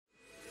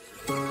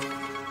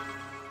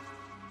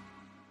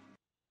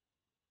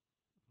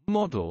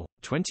Model,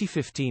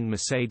 2015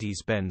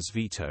 Mercedes-Benz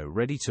Vito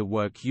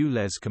ready-to-work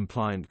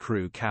ULEZ-compliant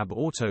crew cab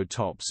auto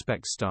top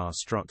spec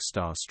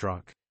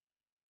starstruck.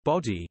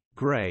 Body,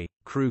 grey,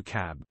 crew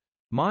cab.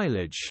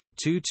 Mileage,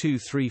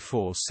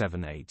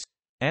 223478.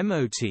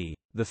 MOT,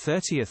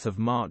 30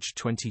 March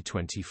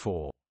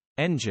 2024.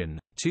 Engine,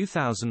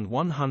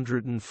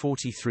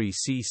 2143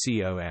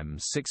 cc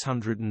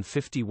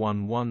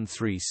 651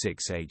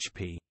 136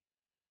 HP.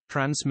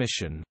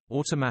 Transmission,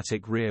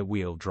 automatic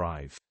rear-wheel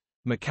drive.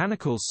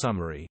 Mechanical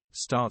summary,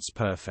 starts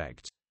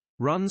perfect.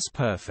 Runs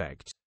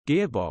perfect.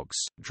 Gearbox,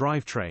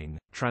 drivetrain,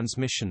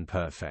 transmission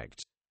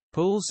perfect.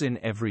 Pulls in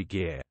every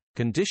gear.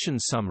 Condition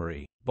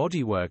summary,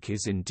 bodywork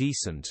is in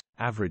decent,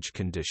 average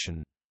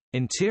condition.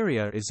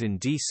 Interior is in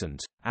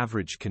decent,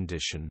 average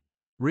condition.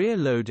 Rear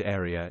load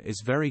area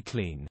is very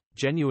clean,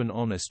 genuine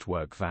honest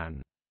work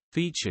van.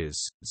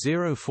 Features,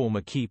 0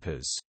 former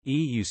keepers,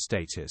 EU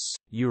status,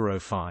 Euro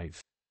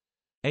 5.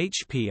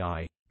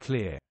 HPI,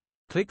 clear.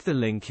 Click the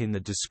link in the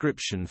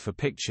description for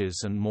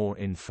pictures and more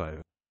info.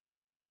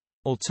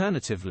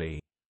 Alternatively,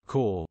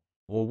 call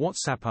or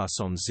WhatsApp us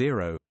on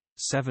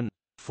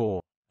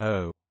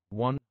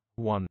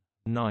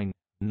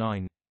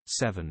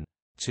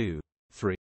 07401199723.